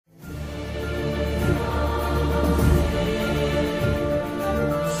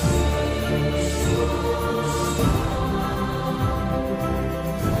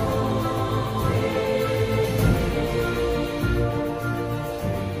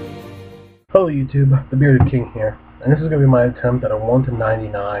Hello YouTube, the Bearded King here, and this is going to be my attempt at a 1 to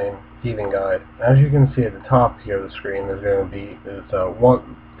 99 thieving guide. As you can see at the top here of the screen, there's going to be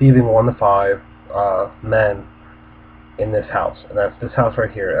thieving 1 to 5 men in this house, and that's this house right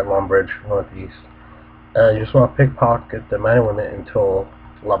here at Lumbridge Northeast. And you just want to pickpocket the men and women until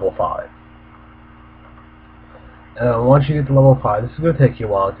level 5. And once you get to level 5, this is going to take you a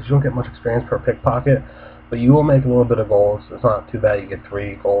while because you don't get much experience per pickpocket. But you will make a little bit of gold, so it's not too bad. You get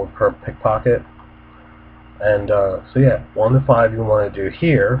 3 gold per pickpocket. And so yeah, 1 to 5 you want to do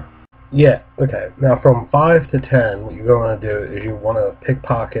here. Yeah, okay. Now from 5 to 10, what you're going to do is you want to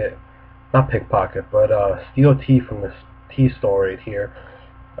steal tea from this tea store right here.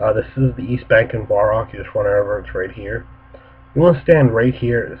 This is the East Bank in Varrock. You just run over, it's right here. You want to stand right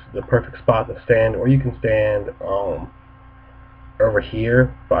here. This is the perfect spot to stand, or you can stand over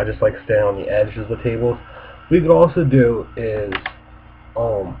here, but I just like standing on the edges of the tables. What you could also do is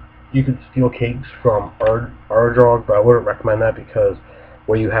you could steal cakes from Ardrog, but I wouldn't recommend that because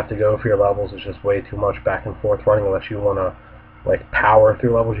where you have to go for your levels is just way too much back and forth running. Unless you want to like power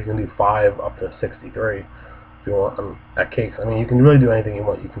through levels, you can do 5 up to 63 if you want at cakes. I mean, you can really do anything you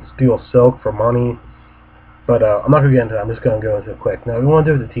want. You can steal silk for money, but I'm not going to get into that. I'm just going to go into it quick. Now, what you want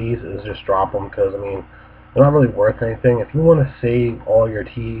to do with the teas is just drop them because, I mean, they're not really worth anything. If you want to save all your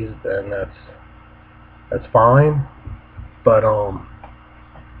teas, then that's fine. But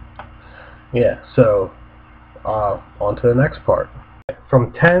yeah. So on to the next part.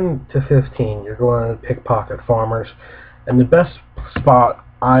 From 10 to 15, you're going to pickpocket farmers, and the best spot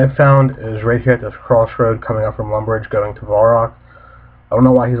I've found is right here at this crossroad coming up from Lumbridge going to Varrock. I don't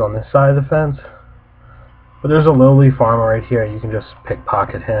know why he's on this side of the fence, but there's a lowly farmer right here. You can just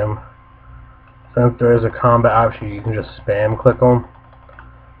pickpocket him. Since there is a combat option, you can just spam click them,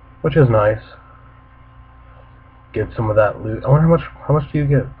 which is nice. Get some of that loot. I wonder how much do you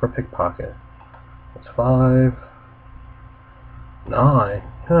get per pickpocket? It's 5, 9.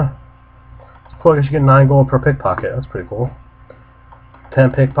 Huh. It's cool. I guess you get 9 gold per pickpocket. That's pretty cool.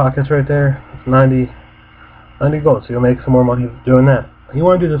 10 pickpockets right there. It's 90 gold. So you'll make some more money doing that. You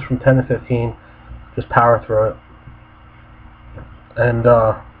want to do this from 10 to 15. Just power through it. And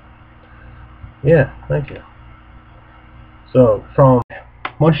yeah, thank you. So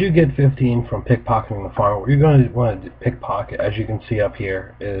once you get 15 from pickpocketing the farm, what you're going to want to pickpocket, as you can see up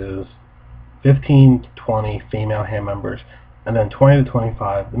here, is 15 to 20 female ham members, and then 20 to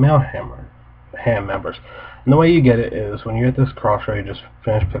 25 the male ham members. And the way you get it is when you're at this crossroad, you just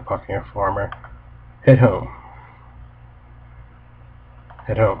finish pickpocketing your farmer, hit home.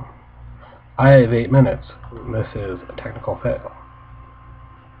 Hit home. I have 8 minutes. This is a technical fail.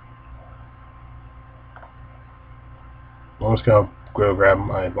 I'm just going to go grab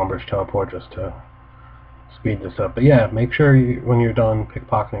my Lumbridge teleport just to speed this up. But yeah, make sure when you're done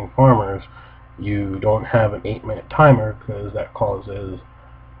pickpocketing farmers, you don't have an 8-minute timer because that causes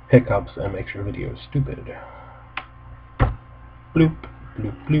hiccups and makes your video stupid. Bloop,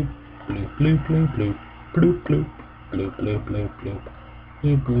 bloop, bloop, bloop, bloop, bloop, bloop, bloop, bloop, bloop, bloop, bloop,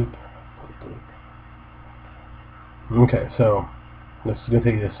 bloop, bloop, bloop, bloop. Okay, so this is going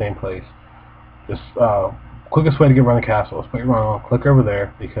to take you to the same place. Just quickest way to get around the castle is put your run on, click over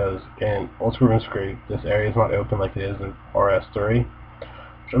there, because in OSRS Screen, this area is not open like it is in RS3.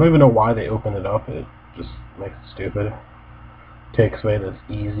 Which I don't even know why they opened it up. It just makes it stupid. Takes away this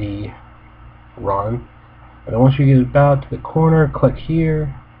easy run. And then once you get about to the corner, click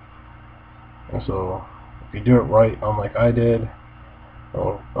here. And so if you do it right, unlike I did,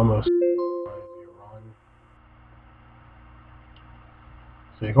 almost run.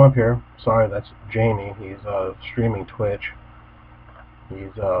 So you come up here. Sorry, that's Jamie. He's streaming Twitch. He's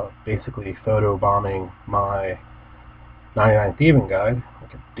basically photo bombing my 99 thieving guide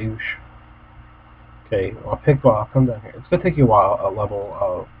like a douche. Okay, I'll come down here. It's gonna take you a while at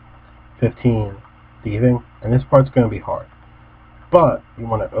level 15 thieving, and this part's gonna be hard. But you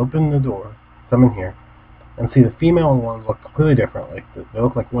want to open the door, come in here, and see the female ones look completely different. Like they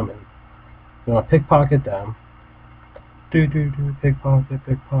look like women. You want to pickpocket them. Pickpocket,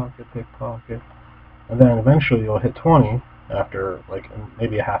 pickpocket, pickpocket. And then eventually you'll hit 20 after like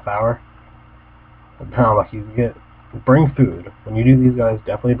maybe a half hour. Depending on like you get. Bring food. When you do these guys,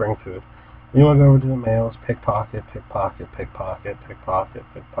 definitely bring food. Then you want to go over to the males, pickpocket, pickpocket, pickpocket, pickpocket,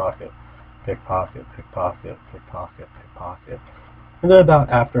 pickpocket, pickpocket, pickpocket, pickpocket, pickpocket. And then about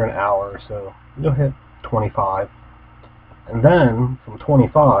after an hour or so, you'll hit 25. And then from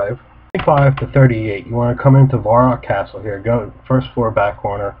 25 to 38, you want to come into Varrock Castle here. Go first floor back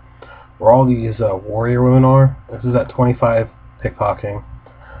corner, where all these warrior women are. This is at 25 pickpocketing.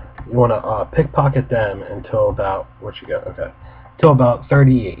 You want to pickpocket them until about, until about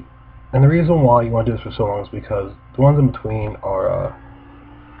 38. And the reason why you want to do this for so long is because the ones in between are,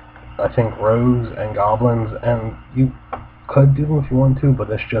 I think, rogues and goblins, and you could do them if you want to, but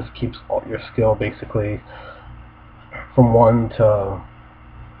this just keeps all your skill basically from 1 to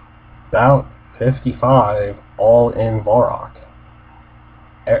about 55, all in Varrock,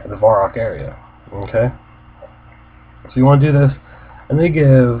 the Varrock area. Okay? So you want to do this, and they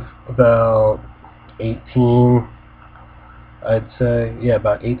give about 18, I'd say, yeah,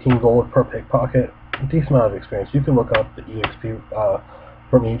 about 18 gold per pickpocket. A decent amount of experience. You can look up the EXP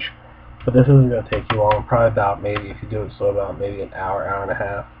from each, but this isn't going to take you long. Probably about, maybe, if you do it slow, about maybe an hour, hour and a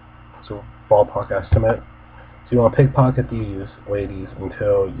half. So ballpark estimate. So you want to pickpocket these ladies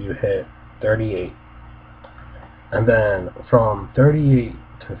until you hit 38. And then from 38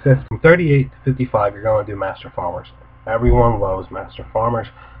 to 55, you're going to do Master Farmers. Everyone loves Master Farmers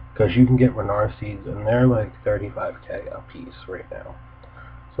because you can get Renard seeds, and they're like 35k a piece right now.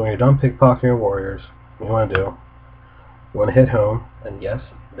 So when you're done pickpocketing your warriors, what you want to do, you want to hit home, and yes,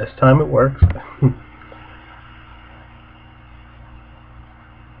 this time it works.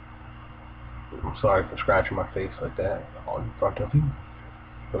 I'm sorry for scratching my face like that in front of you.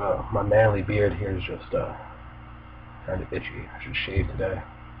 My manly beard here is just kind of itchy. I should shave today.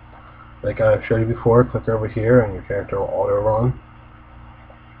 Like I showed you before, click over here and your character will auto run.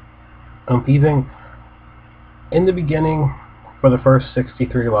 Thieving, in the beginning, for the first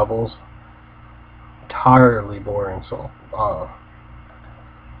 63 levels, entirely boring. So, a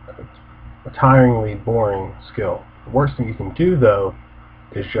tiringly boring skill. The worst thing you can do though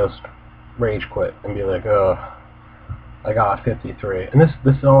is just rage quit and be like, I got 53. And this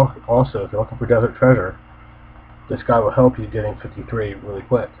also, if you're looking for desert treasure, this guy will help you getting 53 really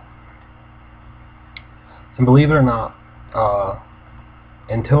quick. And believe it or not,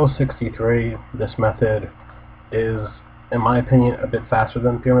 until 63, this method is, in my opinion, a bit faster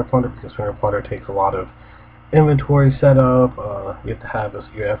than Pyramid Plunder, because Pyramid Plunder takes a lot of inventory setup. You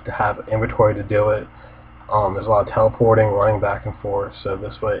have to have inventory to do it. There's a lot of teleporting, running back and forth. So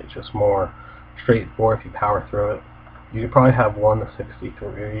this way, it's just more straightforward if you power through it. You could probably have 1 to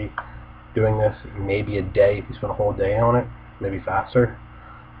 63 doing this maybe a day if you spend a whole day on it, maybe faster.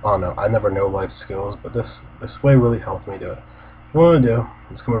 I don't know. I never know life skills, but this way really helped me do it. What I'm going to do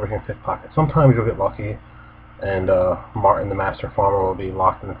is come over here and pickpocket. Sometimes you'll get lucky, and Martin, the Master Farmer, will be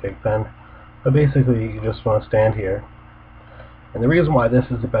locked in the pig pen. But basically, you just want to stand here. And the reason why this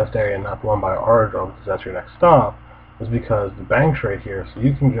is the best area and not the one by Ardrog, because that's your next stop, is because the bank's right here. So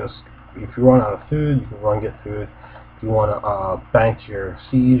you can just, if you run out of food, you can run get food. If you want to bank your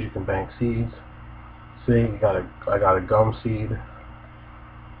seeds, you can bank seeds. See, I got a gum seed.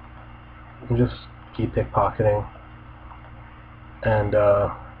 You can just keep pickpocketing. And,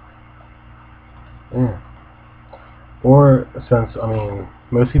 yeah. Or, since, I mean,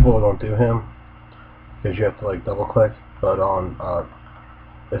 most people don't do him, because you have to, like, double click, but on,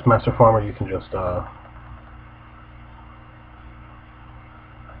 this Master Farmer, you can just,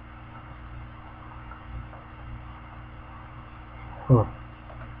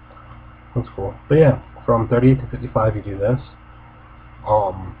 that's cool. But yeah, from 38 to 55, you do this.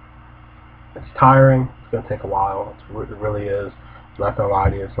 It's tiring. It's going to take a while. It really is. I'm not going to lie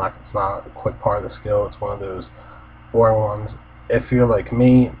to you. It's not a quick part of the skill. It's one of those boring ones. If you're like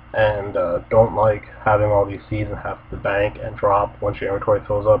me and don't like having all these seeds and have to bank and drop once your inventory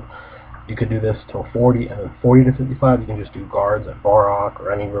fills up, you could do this till 40, and then 40 to 55, you can just do guards at Varrock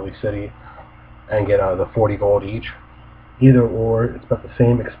or any really city and get the 40 gold each. Either or, it's about the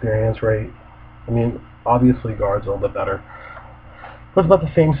same experience rate. I mean, obviously guards are a little bit better. But it's about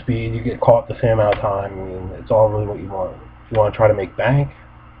the same speed, you get caught the same amount of time. I mean, it's all really what you want. If you want to try to make bank,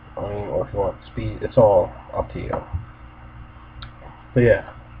 I mean, or if you want speed, it's all up to you. But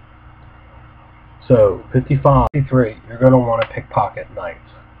yeah. So, 55, 53, you're going to want to pickpocket knights.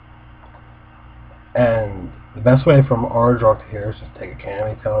 And the best way from Ardrog to here is just take a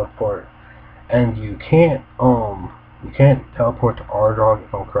canny teleport. And you can't teleport to Ardrog,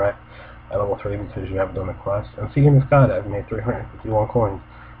 if I'm correct, at level 3 because you haven't done the quest. And seeing this guy that I've made 351 coins,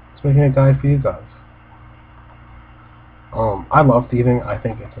 it's making a guide for you guys. I love thieving. I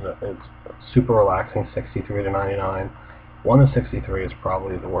think it's super relaxing, 63 to 99. 1 to 63 is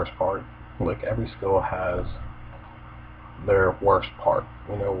probably the worst part. Like, every skill has their worst part,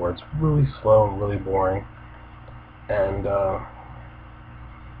 you know, where it's really slow and really boring. And,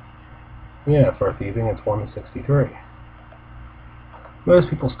 yeah, for thieving, it's 1 to 63. Most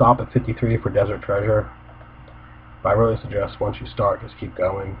people stop at 53 for desert treasure, but I really suggest once you start, just keep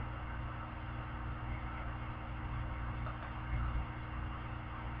going.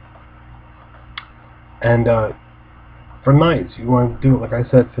 And For nights, you want to do it, like I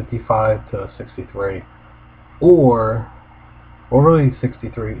said, 55 to 63. Or really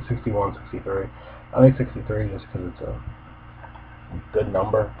 63, 61, 63. I like 63 just because it's a good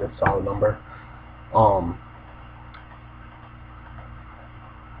number, good solid number.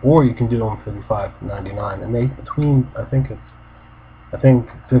 Or you can do them 55 to 99, and they between I think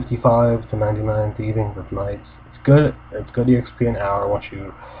 55 to 99 thieving with nights. It's good. It's good EXP an hour. Once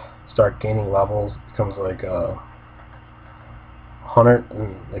you start gaining levels, it becomes like 100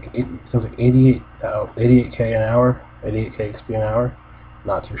 and like it becomes like 88k an hour, 88k XP an hour.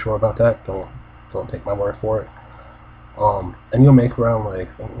 Not too sure about that. Don't take my word for it. And you'll make around like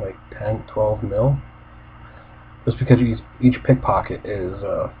 10, 12 mil. Just because each pickpocket is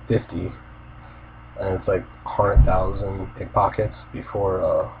 50, and it's like 100,000 pickpockets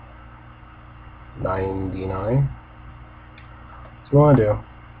before 99. So what you want to do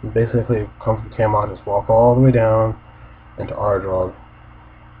is basically come from Camelot, just walk all the way down into Ardrog.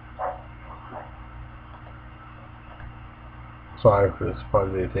 Sorry for this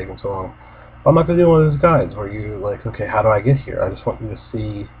probably taking so long. I'm not going to do one of those guides where you like, okay, how do I get here? I just want you to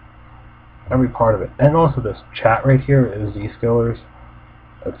see every part of it. And also this chat right here is Z-Skillers.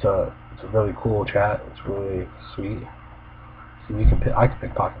 It's a really cool chat. It's really sweet. So I can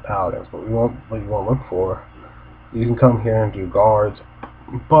pickpocket paladins, but what you won't look for. You can come here and do guards,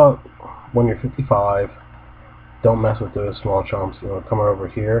 but when you're 55, don't mess with those small chumps. You want to come over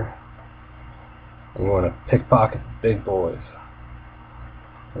here and you want to pickpocket the big boys.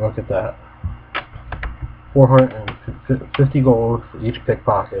 And look at that. 450 gold for each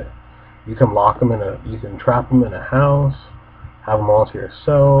pickpocket. You can lock them you can trap them in a house, have them all to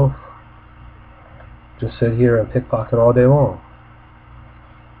yourself. Just sit here and pickpocket all day long.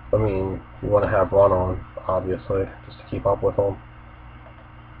 I mean, you want to have run on, obviously, just to keep up with them.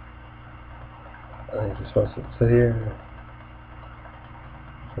 And you're just supposed to sit here,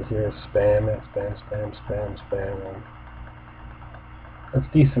 spam it, spam. And that's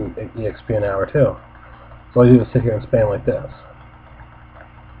decent EXP an hour too. So all you do is sit here and spam like this.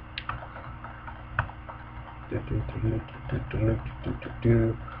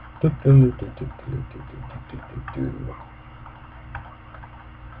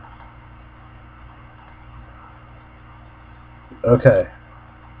 Okay,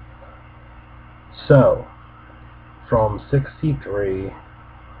 so from 63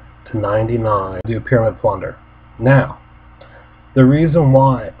 to 99, do Pyramid Plunder. Now, the reason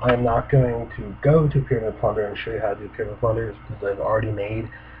why I'm not going to go to Pyramid Plunder and show you how to do Pyramid Plunder is because I've already made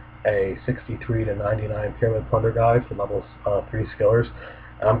a 63 to 99 Pyramid Plunder guide for level 3 skillers,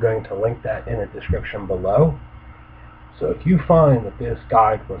 and I'm going to link that in the description below. So if you find that this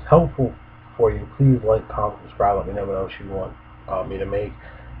guide was helpful for you, please like, comment, subscribe, let me know what else you want me to make.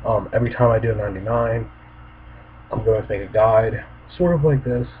 Every time I do a 99, I'm going to make a guide sort of like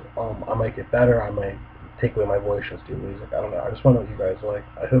this. I might get better, I might take away my voice, just do music, I don't know. I just want to know what you guys like.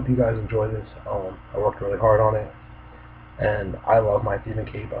 I hope you guys enjoy this. I worked really hard on it, and I love my thieving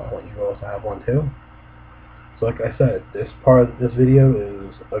cape. I want you guys to have one too. So like I said, this part of this video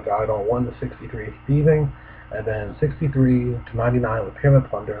is a guide on 1 to 63 thieving, and then 63 to 99 with Pyramid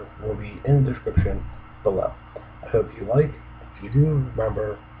Plunder will be in the description below. I hope you like. If you do,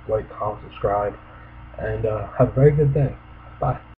 remember, like, comment, subscribe, and have a very good day. Bye.